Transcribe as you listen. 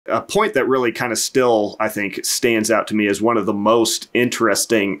a point that really kind of still, I think, stands out to me as one of the most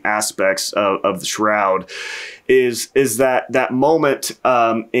interesting aspects of the Shroud is that moment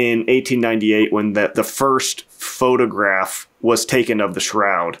in 1898 when the first photograph was taken of the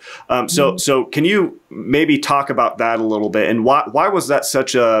Shroud. So can you maybe talk about that a little bit, and why was that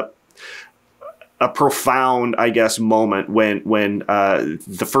such a profound, I guess, moment when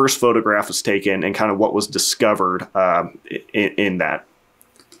the first photograph was taken and kind of what was discovered in that?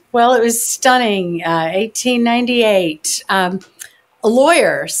 Well, it was stunning. 1898. A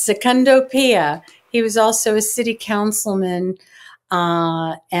lawyer, Secondo Pia. He was also a city councilman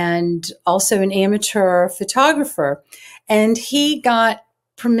and also an amateur photographer. And he got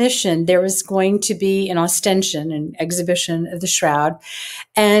permission. There was going to be an ostension, an exhibition of the Shroud.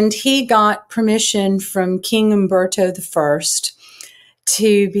 And he got permission from King Umberto I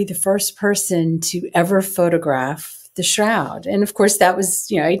to be the first person to ever photograph the Shroud. And of course, that was,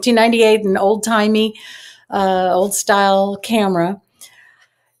 1898, an old-timey, old-style camera.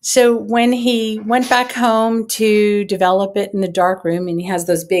 So when he went back home to develop it in the darkroom, and he has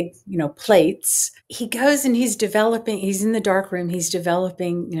those big, plates, he goes and he's in the darkroom, he's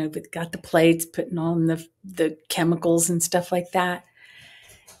developing, got the plates, putting on the chemicals and stuff like that.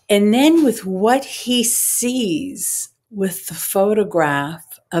 And then with what he sees with the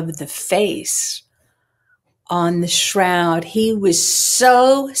photograph of the face on the Shroud, he was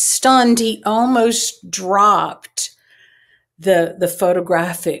so stunned, he almost dropped the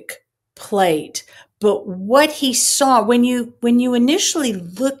photographic plate. But what he saw, when you initially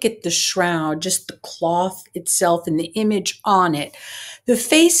look at the Shroud, just the cloth itself and the image on it, the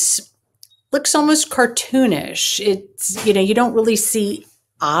face looks almost cartoonish. It's, you don't really see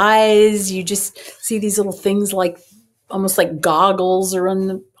eyes. You just see these little things like almost like goggles are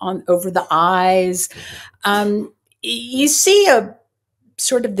on over the eyes. You see a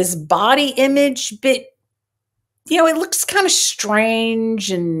sort of this body image, but it looks kind of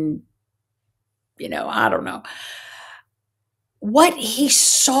strange, and I don't know what he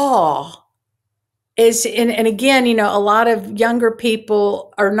saw is. And again, a lot of younger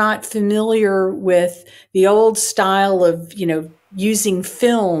people are not familiar with the old style of using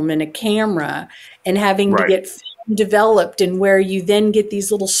film and a camera and having to get film developed, and where you then get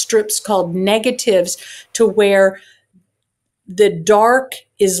these little strips called negatives to where the dark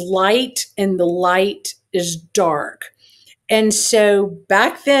is light and the light is dark. And so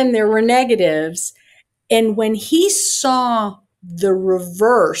back then there were negatives, and when he saw the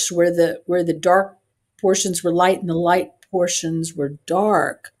reverse, where the dark portions were light and the light portions were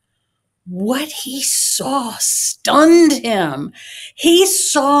dark, what he saw stunned him. He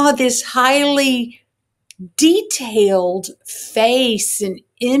saw this highly detailed face and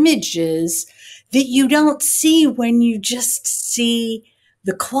images that you don't see when you just see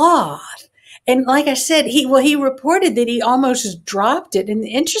the cloth. And like I said, he reported that he almost dropped it. And the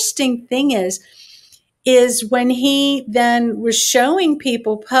interesting thing is when he then was showing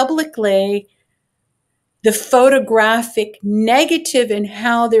people publicly the photographic negative and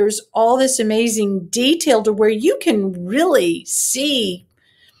how there's all this amazing detail to where you can really see,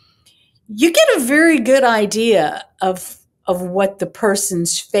 you get a very good idea of what the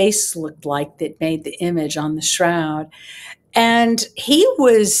person's face looked like that made the image on the Shroud. And he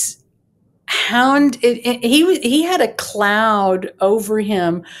was he had a cloud over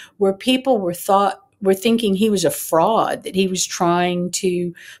him where people were thinking he was a fraud, that he was trying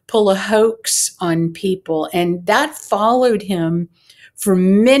to pull a hoax on people. And that followed him for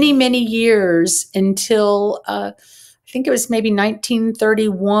many, many years until I think it was maybe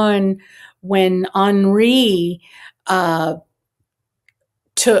 1931 when Henri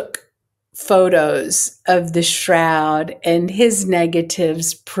took photos of the Shroud, and his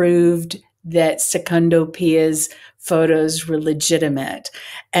negatives proved that Secondo Pia's photos were legitimate.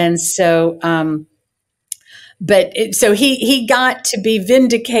 And so, so he got to be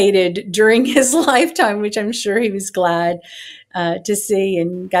vindicated during his lifetime, which I'm sure he was glad to see,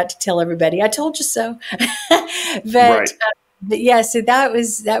 and got to tell everybody, "I told you so." But yeah, so that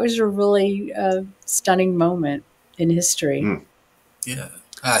was a really stunning moment in history. Yeah,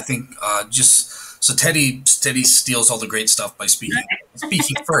 I think so Teddy steals all the great stuff by speaking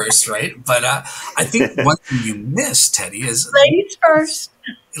first, right? But I think one thing you missed, Teddy, is ladies first.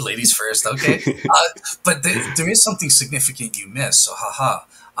 Ladies first, okay. But there is something significant you missed, so haha.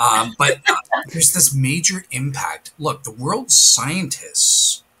 But there's this major impact. Look, the world's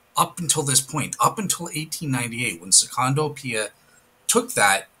scientists, up until this point, up until 1898, when Secondo Pia took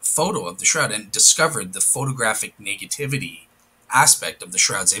that photo of the Shroud and discovered the photographic negativity aspect of the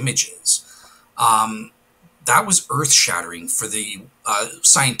Shroud's images, that was earth-shattering for the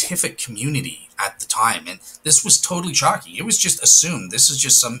scientific community at the time, and this was totally shocking. It was just assumed this is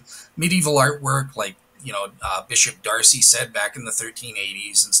just some medieval artwork, like Bishop Darcy said back in the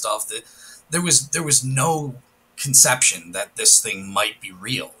 1380s and stuff. That there was no conception that this thing might be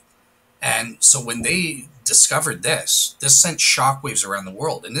real. And so when they discovered this sent shockwaves around the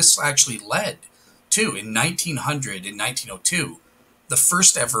world, and this actually led to, in 1900 and 1902, the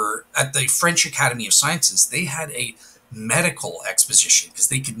first ever, at the French Academy of Sciences, they had a medical exposition because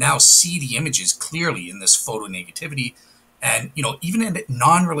they could now see the images clearly in this photonegativity. And, even a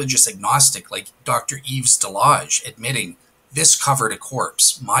non-religious agnostic like Dr. Yves Delage admitting this covered a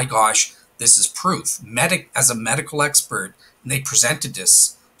corpse. My gosh, this is proof. As a medical expert, and they presented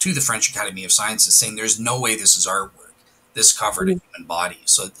this to the French Academy of Sciences saying there's no way this is artwork. This covered a human body.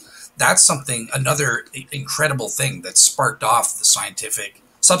 So that's another incredible thing that sparked off the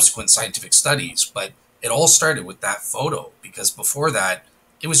subsequent scientific studies. But it all started with that photo, because before that,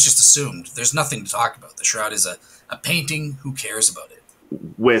 it was just assumed there's nothing to talk about. The Shroud is a painting. Who cares about it?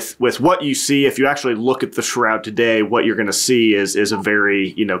 With what you see, if you actually look at the Shroud today, what you're going to see is a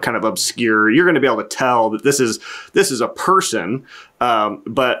very, kind of obscure. You're going to be able to tell that this is a person,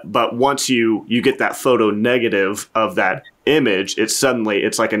 but once you get that photo negative of that image, it's like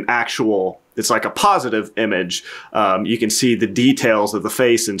it's like a positive image. You can see the details of the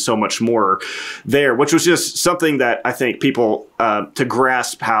face and so much more there, which was just something that I think people to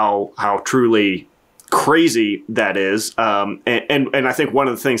grasp how truly crazy that is. And I think one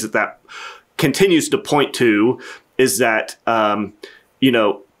of the things that continues to point to is that, who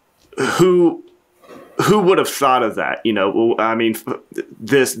would have thought of that? I mean,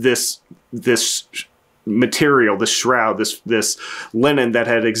 this material, this shroud, this linen that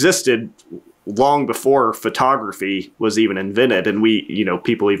had existed long before photography was even invented, and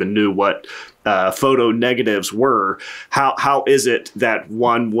people even knew what photo negatives were. How is it that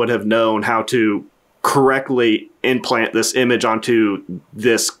one would have known how to correctly implant this image onto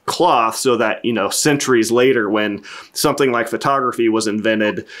this cloth so that, centuries later, when something like photography was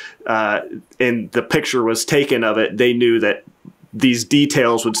invented, and the picture was taken of it, they knew that these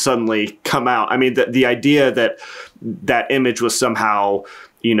details would suddenly come out. I mean, the idea that that image was somehow,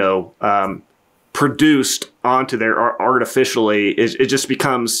 produced onto there artificially, it just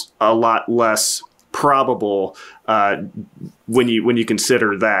becomes a lot less probable when you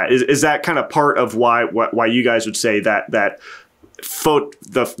consider that. Is that kind of part of why you guys would say that the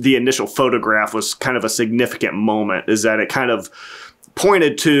initial photograph was kind of a significant moment? Is that it kind of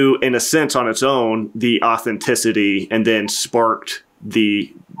pointed to, in a sense, on its own, the authenticity, and then sparked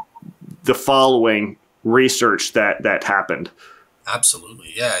the following research that happened?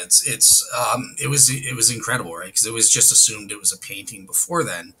 Absolutely, yeah. It was incredible, right? Because it was just assumed it was a painting before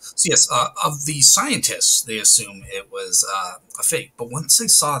then. So yes, of the scientists, they assumed it was a fake. But once they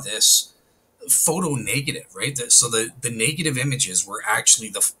saw this photo negative, right? So the negative images were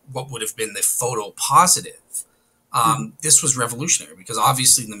actually what would have been the photo positive. This was revolutionary, because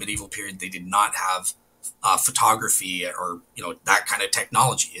obviously in the medieval period they did not have photography or that kind of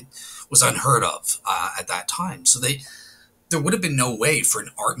technology. It was unheard of at that time. So there would have been no way for an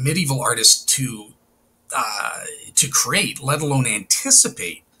medieval artist to create, let alone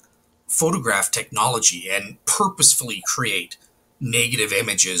anticipate, photograph technology and purposefully create negative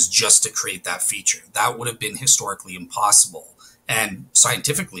images just to create that feature. That would have been historically impossible and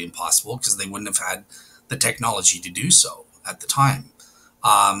scientifically impossible, because they wouldn't have had the technology to do so at the time.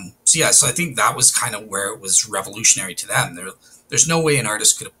 So I think that was kind of where it was revolutionary to them. There's no way an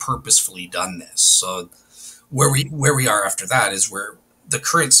artist could have purposefully done this. So where we are after that is where the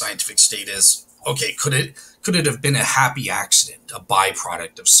current scientific state is. Okay, could it have been a happy accident, a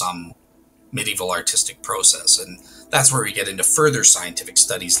byproduct of some medieval artistic process? And that's where we get into further scientific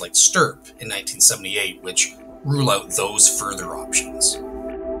studies like STIRP in 1978, which rule out those further options.